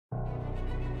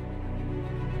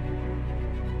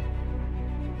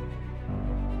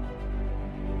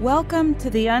Welcome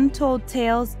to the Untold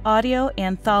Tales audio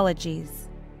anthologies.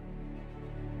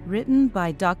 Written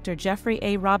by Dr. Jeffrey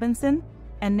A. Robinson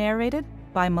and narrated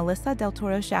by Melissa Del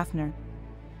Toro Schaffner.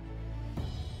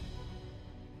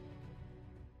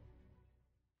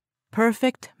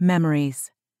 Perfect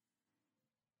Memories.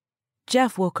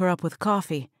 Jeff woke her up with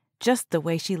coffee, just the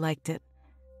way she liked it.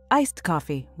 Iced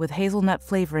coffee with hazelnut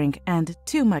flavoring and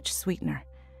too much sweetener.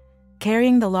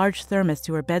 Carrying the large thermos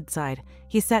to her bedside,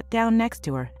 he sat down next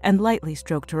to her and lightly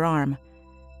stroked her arm.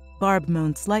 Barb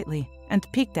moaned slightly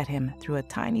and peeked at him through a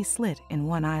tiny slit in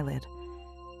one eyelid.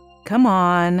 "Come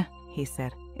on," he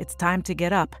said. "It's time to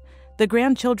get up. The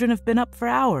grandchildren have been up for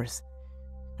hours."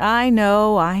 I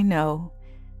know,"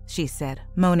 she said,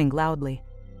 moaning loudly.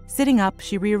 Sitting up,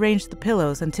 she rearranged the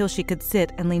pillows until she could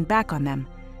sit and lean back on them.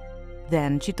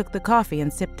 Then she took the coffee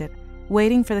and sipped it,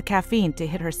 waiting for the caffeine to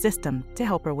hit her system to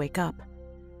help her wake up.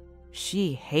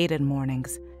 She hated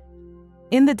mornings.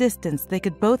 In the distance, they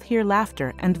could both hear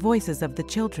laughter and voices of the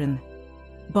children.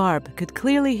 Barb could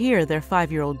clearly hear their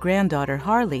 5-year-old granddaughter,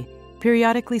 Harley,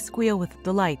 periodically squeal with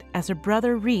delight as her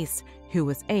brother Reese, who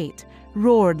was 8,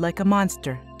 roared like a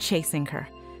monster, chasing her.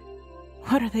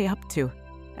 "What are they up to?"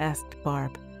 asked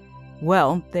Barb.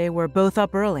 "Well, they were both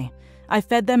up early. I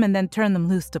fed them and then turned them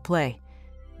loose to play.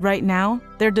 Right now,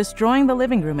 they're destroying the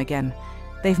living room again.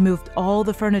 They've moved all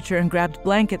the furniture and grabbed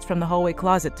blankets from the hallway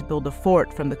closet to build a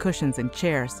fort from the cushions and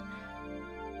chairs.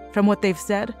 From what they've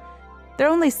said, they're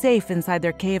only safe inside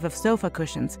their cave of sofa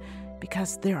cushions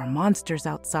because there are monsters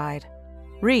outside.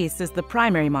 Reese is the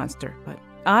primary monster, but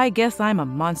I guess I'm a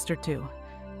monster too."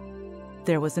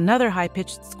 There was another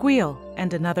high-pitched squeal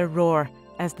and another roar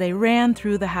as they ran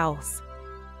through the house.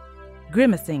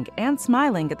 Grimacing and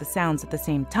smiling at the sounds at the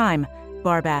same time,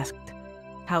 Barb asked,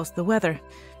 "How's the weather?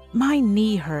 My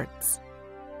knee hurts."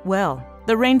 "Well,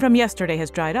 the rain from yesterday has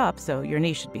dried up, so your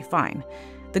knee should be fine.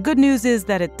 The good news is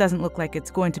that it doesn't look like it's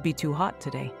going to be too hot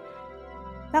today."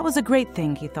 That was a great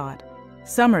thing, he thought.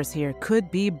 Summers here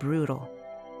could be brutal.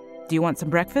 "Do you want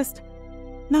some breakfast?"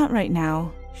 "Not right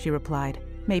now," she replied.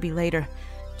 "Maybe later.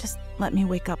 Just let me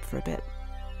wake up for a bit."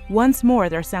 Once more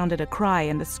there sounded a cry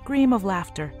and a scream of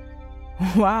laughter.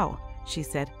 "Wow," she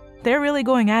said. "They're really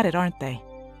going at it, aren't they?"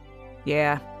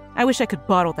 "Yeah, I wish I could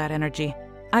bottle that energy.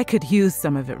 I could use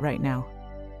some of it right now."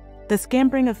 The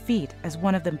scampering of feet as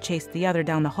one of them chased the other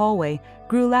down the hallway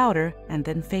grew louder and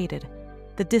then faded.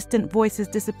 The distant voices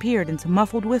disappeared into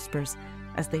muffled whispers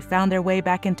as they found their way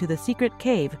back into the secret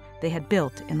cave they had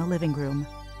built in the living room.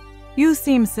 "You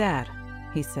seem sad,"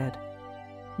 he said.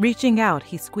 Reaching out,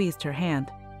 he squeezed her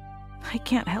hand. "I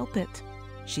can't help it,"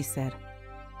 she said.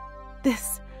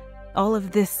 All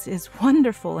of this is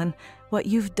wonderful, and what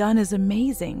you've done is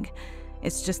amazing.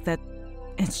 It's just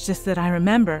that I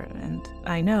remember, and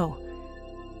I know.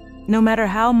 No matter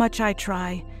how much I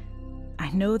try, I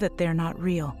know that they're not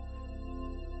real."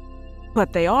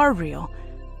 "But they are real.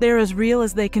 They're as real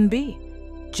as they can be,"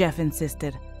 Jeff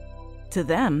insisted. "To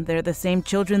them, they're the same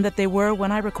children that they were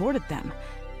when I recorded them.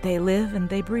 They live and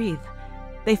they breathe.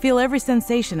 They feel every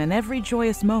sensation and every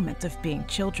joyous moment of being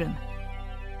children."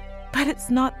 "But it's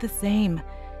not the same.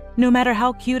 No matter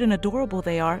how cute and adorable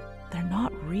they are, they're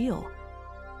not real.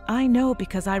 I know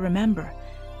because I remember.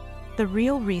 The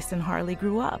real Reese and Harley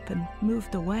grew up and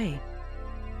moved away."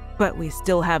 "But we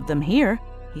still have them here,"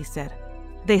 he said.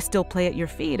 "They still play at your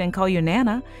feet and call you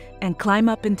Nana, and climb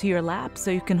up into your lap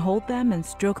so you can hold them and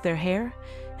stroke their hair,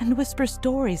 and whisper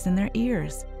stories in their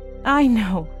ears. I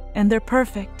know, and they're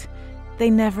perfect. They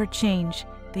never change.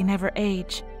 They never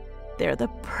age. They're the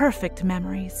perfect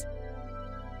memories."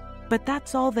 But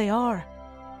that's all they are.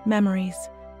 Memories.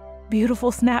 Beautiful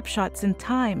snapshots in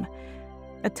time.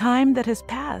 A time that has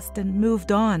passed and moved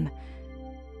on.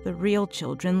 The real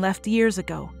children left years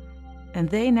ago, and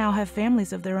they now have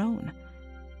families of their own.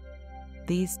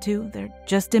 These two, they're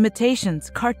just imitations,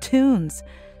 cartoons.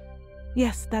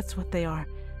 Yes, that's what they are.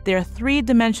 They're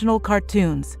 3-dimensional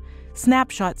cartoons.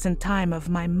 Snapshots in time of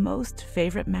my most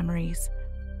favorite memories.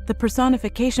 The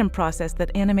personification process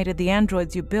that animated the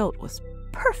androids you built was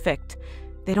perfect.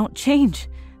 They don't change.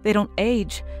 They don't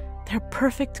age. They're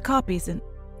perfect copies in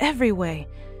every way.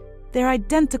 They're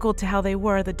identical to how they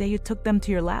were the day you took them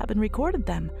to your lab and recorded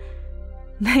them.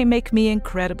 They make me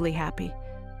incredibly happy,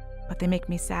 but they make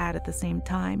me sad at the same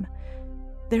time.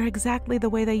 They're exactly the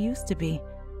way they used to be.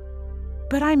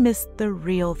 But I miss the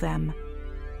real them.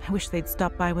 I wish they'd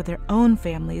stop by with their own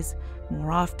families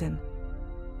more often.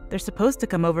 "They're supposed to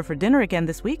come over for dinner again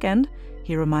this weekend,"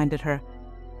 he reminded her.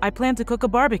 "I plan to cook a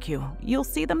barbecue. You'll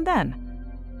see them then."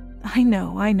 I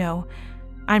know.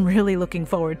 I'm really looking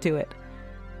forward to it."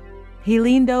 He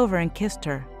leaned over and kissed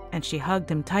her, and she hugged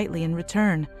him tightly in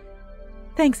return.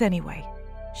 "Thanks anyway,"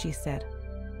 she said.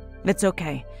 "It's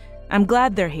okay. I'm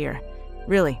glad they're here.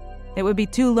 Really, it would be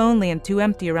too lonely and too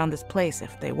empty around this place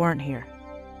if they weren't here."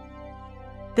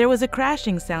 There was a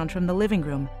crashing sound from the living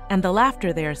room, and the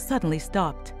laughter there suddenly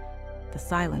stopped. The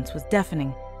silence was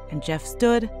deafening, and Jeff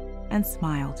stood and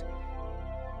smiled.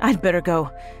 "I'd better go.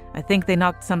 I think they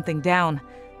knocked something down.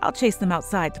 I'll chase them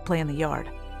outside to play in the yard.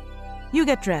 You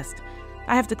get dressed.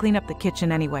 I have to clean up the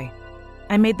kitchen anyway.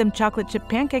 I made them chocolate chip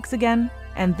pancakes again,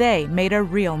 and they made a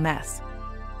real mess."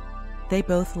 They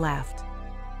both laughed.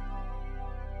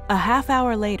 A half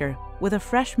hour later, with a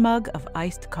fresh mug of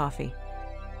iced coffee.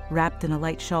 Wrapped in a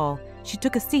light shawl, she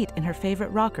took a seat in her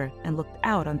favorite rocker and looked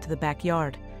out onto the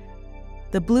backyard.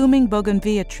 The blooming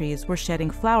bougainvillea trees were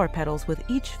shedding flower petals with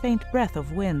each faint breath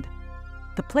of wind.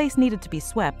 The place needed to be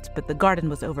swept, but the garden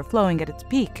was overflowing at its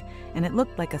peak, and it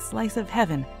looked like a slice of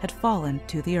heaven had fallen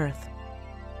to the earth.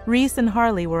 Reese and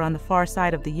Harley were on the far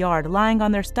side of the yard, lying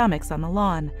on their stomachs on the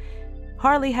lawn.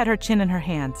 Harley had her chin in her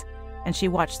hands, and she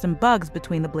watched some bugs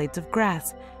between the blades of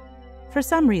grass. For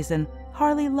some reason,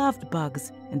 Harley loved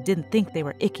bugs and didn't think they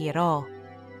were icky at all.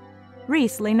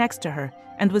 Reese lay next to her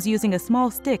and was using a small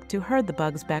stick to herd the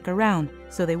bugs back around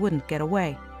so they wouldn't get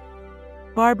away.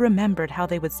 Barb remembered how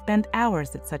they would spend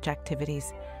hours at such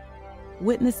activities.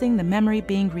 Witnessing the memory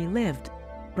being relived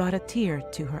brought a tear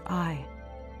to her eye.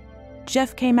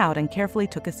 Jeff came out and carefully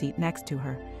took a seat next to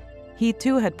her. He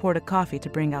too had poured a coffee to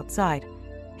bring outside.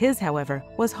 His, however,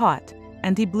 was hot,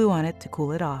 and he blew on it to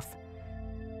cool it off.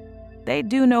 "They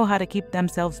do know how to keep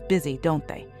themselves busy, don't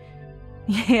they?"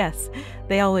 Yes,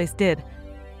 they always did.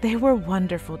 They were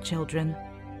wonderful children.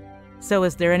 "So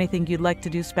is there anything you'd like to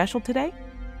do special today?"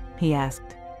 he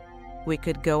asked. "We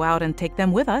could go out and take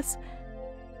them with us."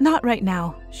 "Not right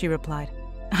now," she replied.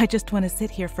 "I just want to sit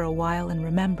here for a while and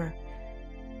remember."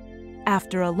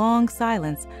 After a long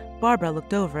silence, Barbara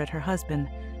looked over at her husband.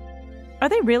 "Are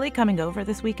they really coming over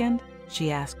this weekend?"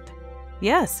 she asked.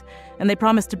 "Yes, and they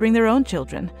promised to bring their own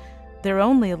children. They're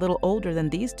only a little older than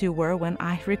these two were when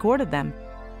I recorded them.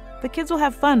 The kids will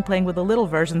have fun playing with the little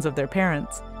versions of their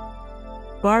parents."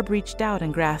 Barb reached out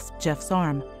and grasped Jeff's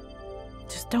arm.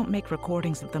 "Just don't make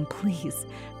recordings of them, please.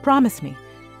 Promise me.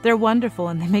 They're wonderful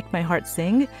and they make my heart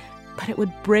sing, but it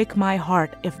would break my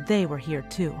heart if they were here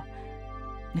too.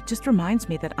 It just reminds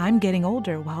me that I'm getting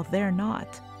older while they're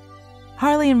not.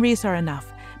 Harley and Reese are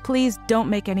enough. Please don't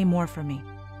make any more for me."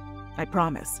 "I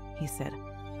promise," he said.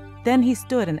 Then he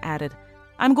stood and added,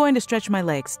 "I'm going to stretch my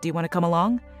legs. Do you want to come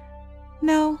along?"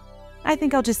 "No, I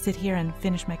think I'll just sit here and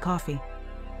finish my coffee."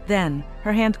 Then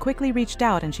her hand quickly reached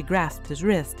out and she grasped his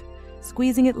wrist,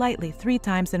 squeezing it lightly 3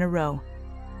 times in a row.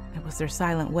 It was their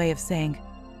silent way of saying,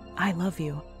 "I love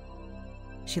you."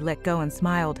 She let go and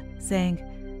smiled, saying,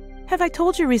 "Have I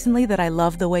told you recently that I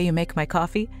love the way you make my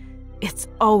coffee? It's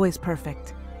always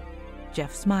perfect."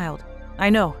 Jeff smiled. "I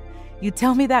know. You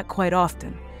tell me that quite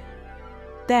often."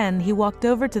 Then he walked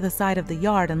over to the side of the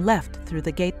yard and left through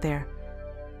the gate there.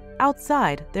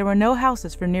 Outside, there were no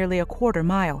houses for nearly a quarter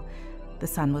mile. The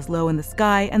sun was low in the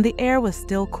sky and the air was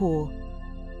still cool.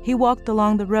 He walked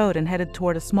along the road and headed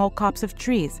toward a small copse of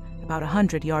trees about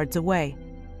 100 yards away.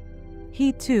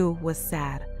 He too was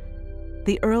sad.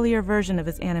 The earlier version of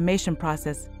his animation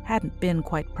process hadn't been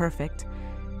quite perfect.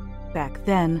 Back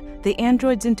then, the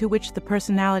androids into which the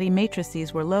personality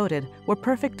matrices were loaded were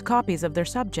perfect copies of their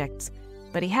subjects,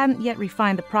 but he hadn't yet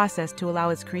refined the process to allow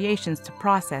his creations to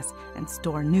process and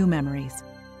store new memories.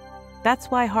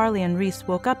 That's why Harley and Reese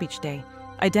woke up each day,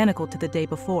 identical to the day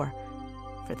before.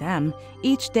 For them,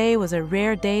 each day was a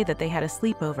rare day that they had a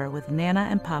sleepover with Nana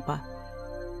and Papa.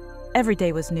 Every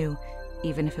day was new,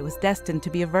 even if it was destined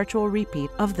to be a virtual repeat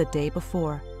of the day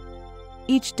before.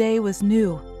 Each day was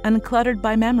new, uncluttered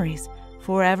by memories,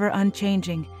 forever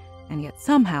unchanging, and yet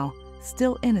somehow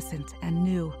still innocent and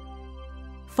new.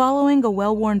 Following a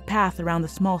well-worn path around the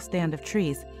small stand of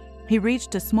trees, he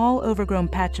reached a small overgrown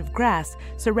patch of grass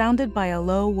surrounded by a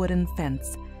low wooden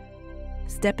fence.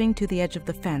 Stepping to the edge of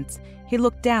the fence, he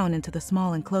looked down into the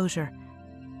small enclosure.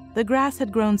 The grass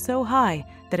had grown so high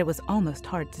that it was almost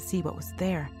hard to see what was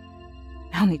there.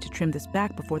 "I'll need to trim this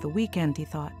back before the weekend," he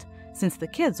thought, "since the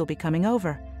kids will be coming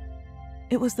over."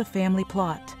 It was the family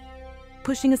plot.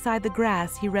 Pushing aside the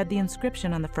grass, he read the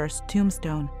inscription on the first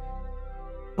tombstone.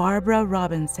 Barbara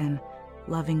Robinson,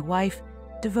 loving wife,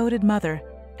 devoted mother,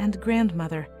 and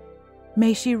grandmother.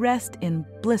 May she rest in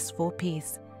blissful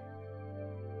peace.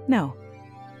 No,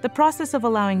 the process of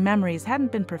allowing memories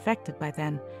hadn't been perfected by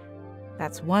then.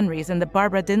 That's one reason that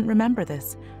Barbara didn't remember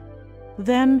this.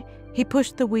 Then he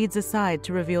pushed the weeds aside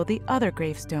to reveal the other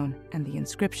gravestone and the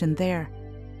inscription there.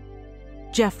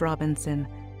 Jeff Robinson,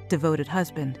 devoted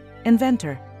husband,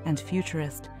 inventor, and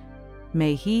futurist.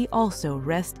 May he also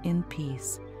rest in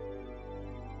peace.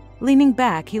 Leaning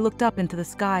back, he looked up into the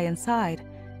sky and sighed.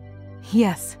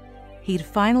 Yes, he'd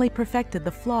finally perfected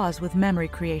the flaws with memory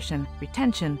creation,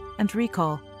 retention, and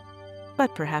recall.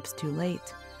 But perhaps too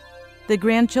late. The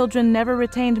grandchildren never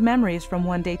retained memories from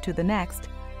one day to the next.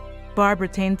 Barb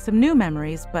retained some new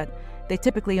memories, but they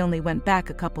typically only went back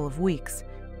a couple of weeks.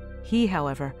 He,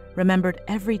 however, remembered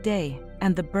every day,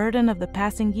 and the burden of the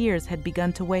passing years had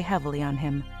begun to weigh heavily on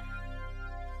him.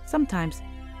 Sometimes,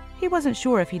 he wasn't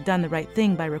sure if he'd done the right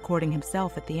thing by recording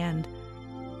himself at the end.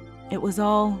 It was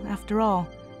all, after all,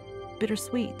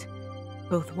 bittersweet,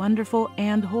 both wonderful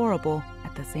and horrible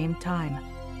at the same time.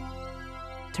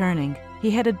 Turning, he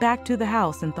headed back to the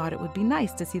house and thought it would be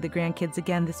nice to see the grandkids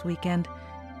again this weekend.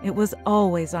 It was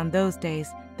always on those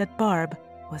days that Barb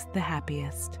was the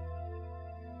happiest.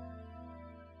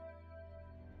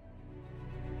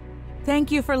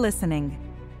 Thank you for listening.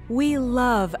 We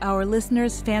love our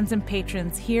listeners, fans, and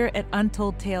patrons here at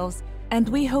Untold Tales, and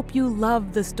we hope you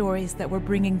love the stories that we're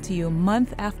bringing to you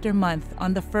month after month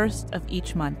on the first of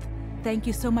each month. Thank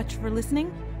you so much for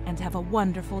listening, and have a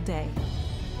wonderful day.